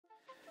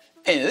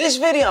In this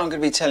video I'm going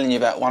to be telling you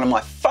about one of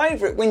my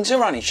favourite winter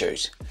running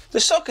shoes, the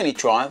Saucony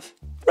Truimph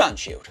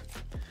Runshield.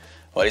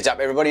 What is up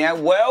everybody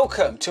and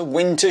welcome to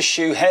winter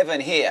shoe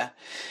heaven here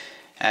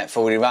at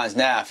 40 Runs.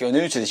 Now if you're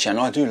new to the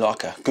channel, I do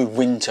like a good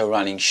winter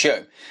running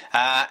shoe.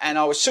 And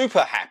I was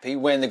super happy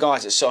when the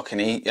guys at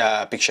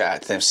Saucony, big shout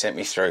out to them, sent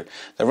me through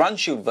the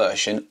Runshield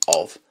version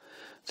of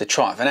the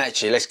Truimph. And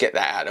actually, let's get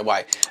that out of the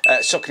way.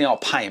 Saucony are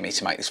paying me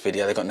to make this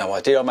video. They've got no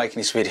idea I'm making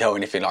this video or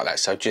anything like that.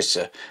 So just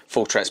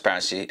full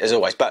transparency as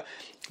always. But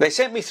they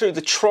sent me through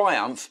the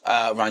Truimph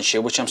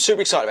Runshield, which I'm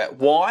super excited about.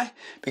 Why?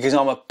 Because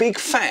I'm a big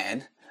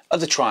fan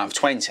of the Truimph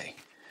 20.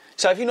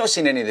 So if you've not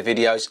seen any of the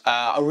videos,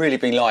 I've really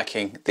been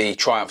liking the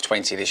Truimph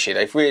 20 this year.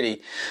 They've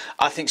really,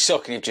 I think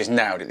Saucony have just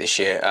nailed it this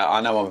year.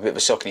 I know I'm a bit of a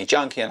Saucony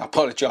junkie and I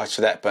apologise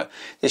for that, but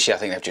this year I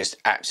think they've just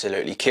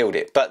absolutely killed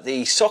it. But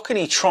the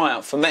Saucony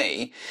Truimph for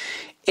me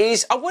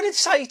is, I wouldn't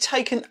say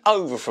taken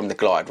over from the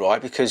Glide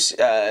Ride, because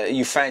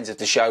you fans of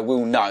the show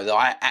will know that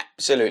I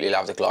absolutely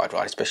love the Glide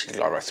Ride, especially the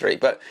Glide Ride 3.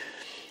 But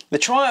the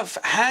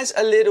Truimph has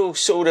a little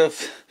sort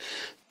of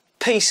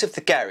piece of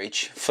the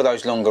garage for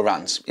those longer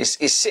runs.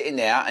 It's sitting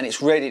there and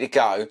it's ready to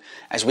go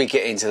as we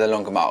get into the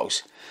longer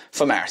miles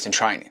for marathon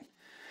training.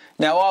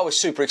 Now I was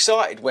super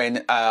excited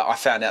when I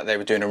found out they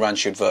were doing a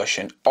Runshield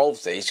version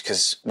of these,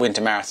 because winter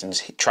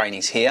marathons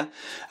training's here,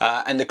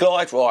 and the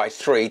Glide Ride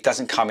 3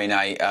 doesn't come in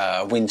a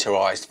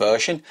winterised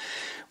version,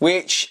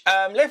 which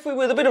left me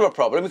with a bit of a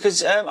problem,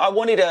 because I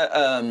wanted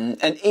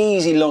an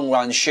easy long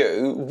run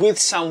shoe with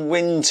some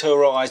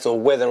winterised or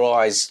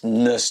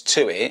weatherisedness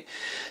to it.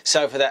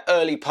 So for that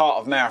early part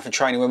of marathon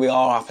training when we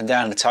are up and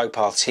down the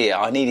towpaths here,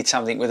 I needed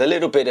something with a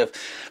little bit of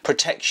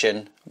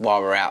protection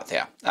while we're out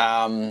there.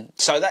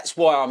 So that's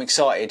why I'm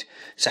excited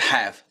to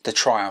have the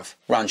Truimph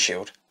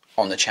Runshield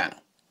on the channel.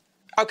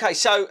 Okay,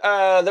 so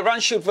the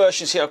Runshield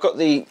versions here, I've got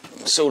the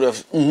sort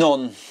of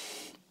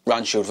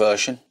non-Runshield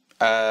version.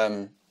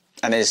 And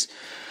there's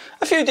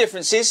a few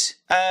differences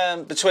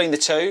between the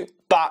two,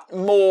 but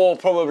more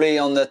probably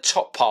on the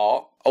top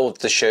part of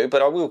the shoe,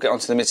 but I will get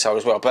onto the midsole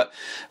as well. But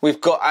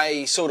we've got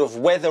a sort of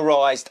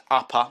weatherised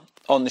upper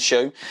on the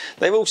shoe.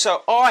 They've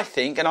also, I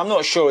think, and I'm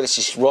not sure if this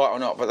is right or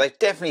not, but they've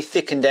definitely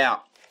thickened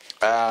out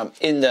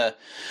in the,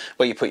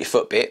 where you put your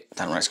foot bit, I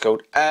don't know what it's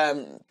called,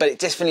 but it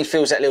definitely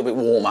feels that little bit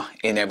warmer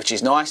in there, which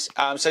is nice.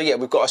 So yeah,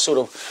 we've got a sort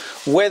of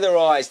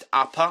weatherised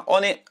upper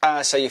on it,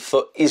 so your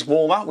foot is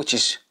warmer, which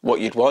is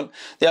what you'd want.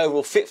 The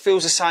overall fit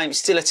feels the same. It's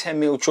still a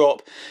 10mm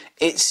drop.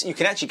 You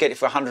can actually get it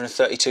for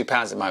 £132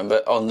 at the moment,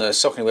 but on the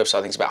Saucony website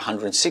I think it's about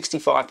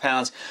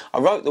 £165. I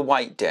wrote the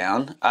weight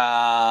down,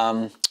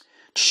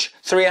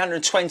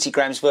 320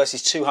 grams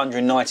versus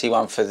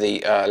 291 for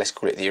the, let's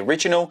call it the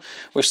original.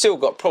 We've still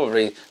got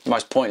probably the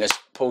most pointless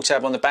pull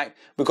tab on the back.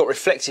 We've got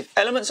reflective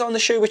elements on the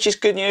shoe, which is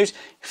good news.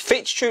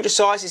 Fits true to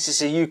size. This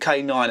is a UK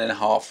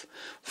 9.5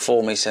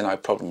 for me, so no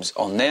problems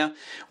on there.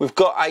 We've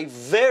got a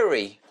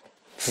very,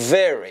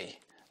 very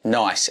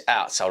nice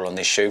outsole on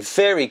this shoe.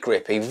 Very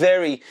grippy,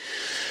 very,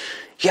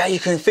 yeah, you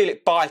can feel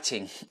it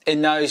biting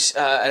in those,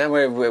 I don't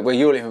know where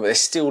you're living, but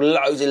there's still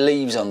loads of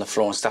leaves on the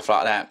floor and stuff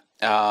like that.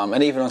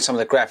 And even on some of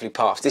the gravelly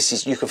paths, this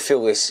is, you can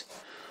feel this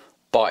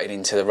biting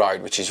into the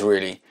road, which is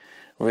really,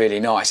 really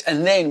nice.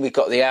 And then we've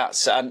got the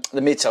outside,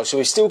 the midsole. So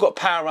we've still got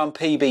Power Run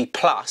PB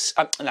Plus.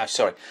 No,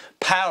 sorry,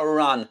 Power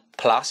Run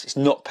Plus. It's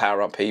not Power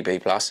Run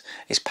PB Plus.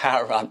 It's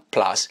Power Run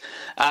Plus.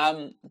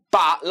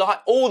 But like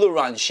all the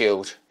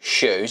Runshield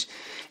shoes,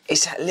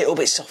 it's a little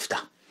bit softer.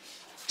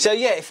 So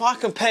yeah, if I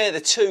compare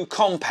the two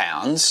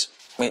compounds,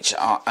 which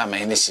I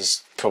mean, this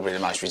is probably the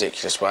most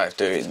ridiculous way of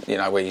doing, you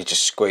know, where you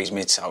just squeeze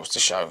midsoles to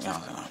show, I don't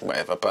know,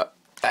 whatever, but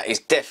that is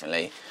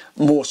definitely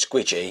more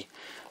squidgy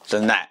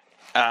than that.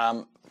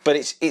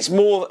 But it's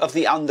more of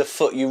the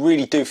underfoot. You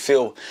really do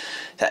feel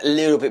that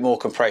little bit more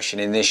compression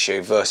in this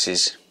shoe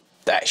versus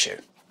that shoe.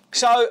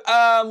 So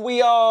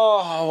we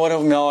are, what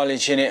are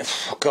mileage in it?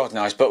 God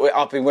knows, but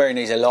I've been wearing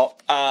these a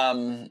lot.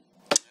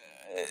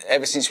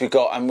 Ever since we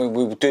got, and we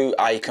will do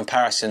a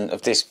comparison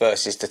of this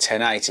versus the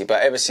 1080,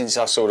 but ever since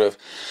I sort of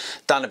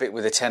done a bit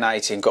with the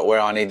 1080 and got where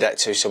I needed that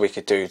to, so we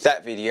could do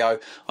that video,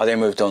 I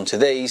then moved on to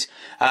these.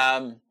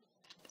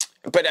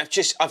 But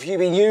I've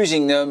been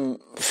using them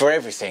for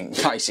everything,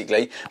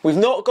 basically. We've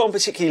not gone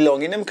particularly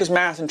long in them because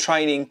marathon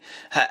training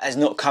has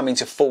not come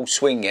into full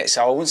swing yet,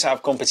 so I wouldn't say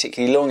I've gone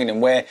particularly long in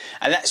them, and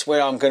that's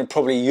where I'm going to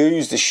probably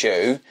use the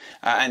shoe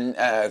and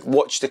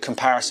watch the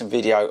comparison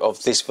video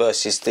of this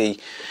versus the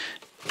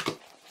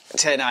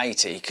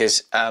 1080,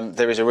 because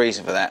there is a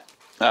reason for that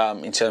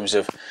in terms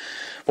of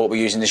what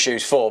we're using the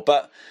shoes for.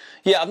 But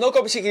yeah, I've not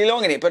got particularly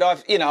long in it, but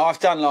I've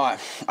done like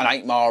an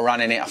 8-mile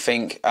run in it, I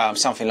think,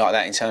 something like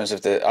that in terms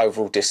of the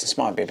overall distance.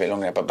 Might be a bit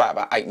longer, but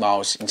about 8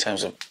 miles in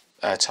terms of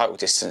total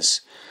distance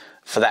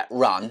for that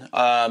run.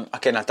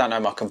 Again, I don't know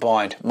my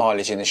combined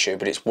mileage in the shoe,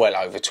 but it's well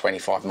over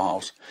 25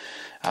 miles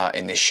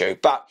in this shoe.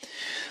 But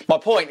my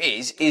point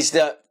is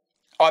that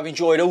I've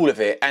enjoyed all of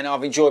it, and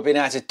I've enjoyed being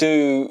able to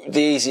do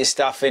the easier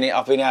stuff in it.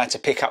 I've been able to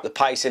pick up the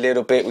pace a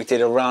little bit. We did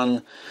a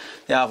run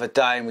the other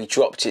day and we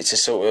dropped it to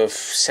sort of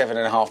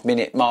 7.5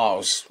 minute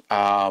miles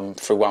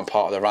through one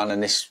part of the run,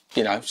 and this,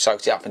 you know,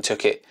 soaked it up and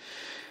took it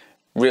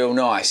real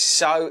nice.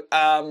 So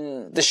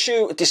the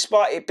shoe,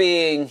 despite it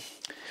being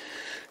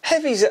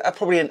heavy, is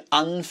probably an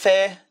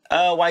unfair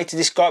way to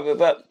describe it,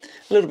 but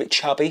a little bit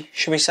chubby,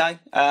 should we say,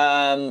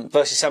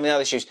 versus some of the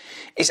other shoes.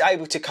 It's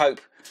able to cope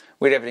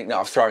with everything that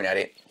I've thrown at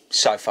it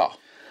so far.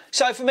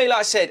 So for me, like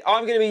I said,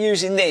 I'm going to be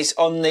using this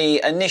on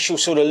the initial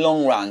sort of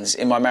long runs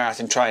in my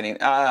marathon training,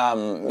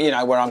 you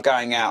know, where I'm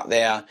going out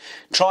there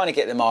trying to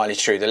get the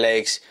mileage through the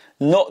legs,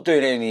 not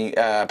doing any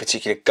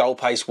particular goal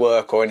pace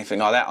work or anything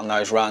like that on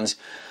those runs.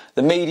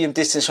 The medium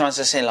distance runs,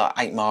 I say like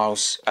 8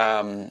 miles,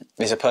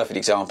 is a perfect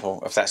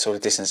example of that sort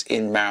of distance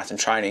in marathon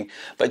training.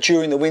 But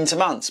during the winter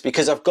months,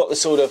 because I've got the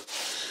sort of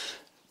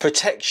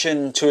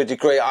protection to a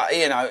degree,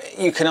 you know,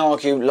 you can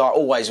argue, like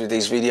always with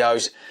these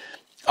videos,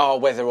 are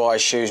weatherised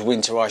shoes,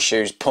 winterised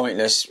shoes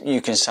pointless?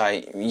 You can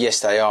say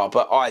yes they are,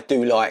 but I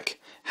do like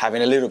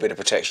having a little bit of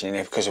protection in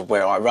it because of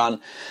where I run.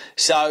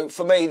 So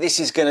for me, this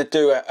is going to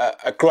do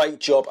a great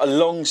job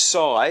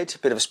alongside, a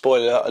bit of a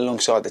spoiler,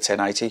 alongside the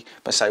 1080,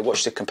 but say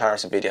watch the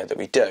comparison video that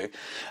we do.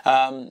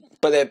 But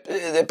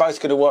they're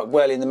both going to work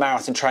well in the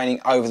marathon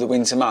training over the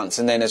winter months,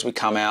 and then as we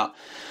come out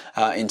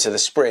into the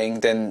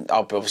spring, then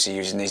I'll be obviously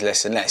using these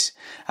less and less.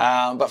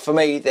 But for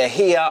me, they're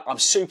here. I'm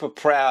super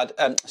proud,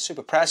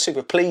 super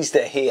pleased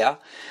they're here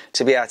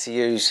to be able to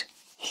use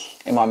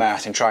in my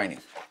marathon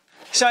training.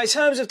 So in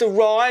terms of the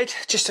ride,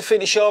 just to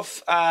finish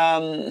off,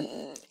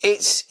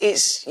 it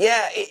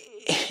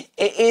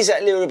is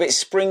a little bit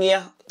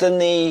springier than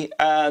the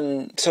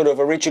sort of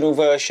original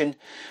version,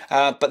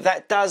 but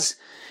that does,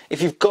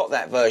 if you've got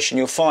that version,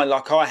 you'll find,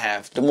 like I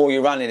have, the more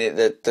you run in it,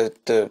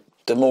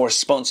 the more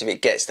responsive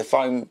it gets. The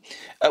foam,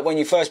 when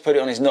you first put it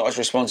on, is not as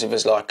responsive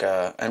as like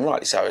and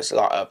rightly so, it's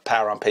like a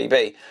Power Run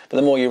PB, but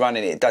the more you run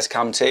in it, it does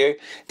come to you.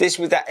 This,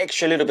 with that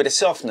extra little bit of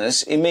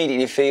softness,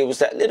 immediately feels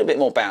that little bit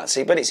more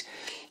bouncy, but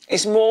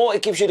it's more,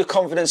 it gives you the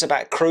confidence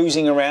about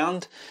cruising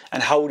around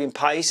and holding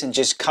pace and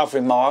just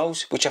covering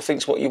miles, which I think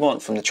is what you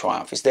want from the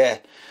Truimph. It's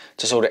there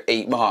to sort of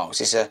eat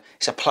miles. It's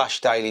a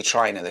plush daily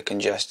trainer that can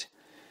just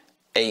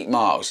eat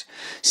miles.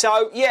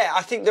 So yeah,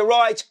 I think the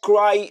ride's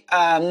great.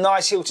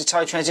 Nice heel to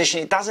toe transition.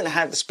 It doesn't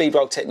have the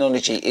speedroll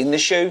technology in the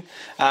shoe,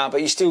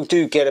 but you still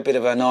do get a bit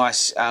of a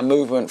nice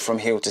movement from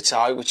heel to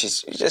toe, which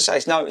is, just say,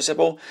 it's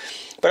noticeable.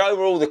 But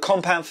overall, the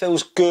compound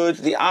feels good.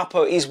 The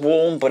upper is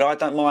warm, but I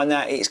don't mind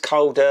that. It's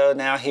colder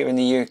now here in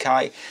the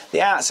UK. The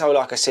outsole,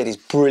 like I said, is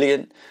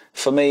brilliant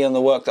for me on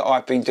the work that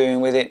I've been doing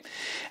with it.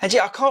 And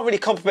yeah, I can't really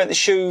compliment the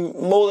shoe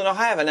more than I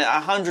have. And at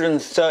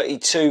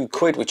 132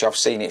 quid, which I've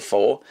seen it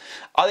for,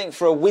 I think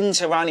for a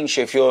winter running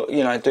shoe, if you're,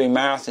 you know, doing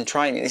marathon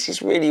training, this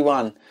is really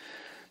one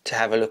to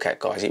have a look at,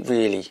 guys. It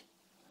really,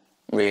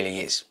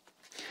 really is.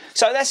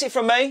 So that's it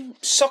from me.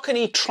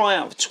 Saucony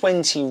Truimph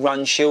 20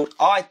 Runshield.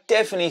 I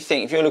definitely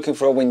think if you're looking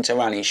for a winter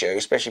running shoe,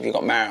 especially if you've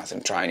got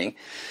marathon training,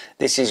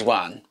 this is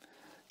one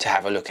to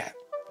have a look at.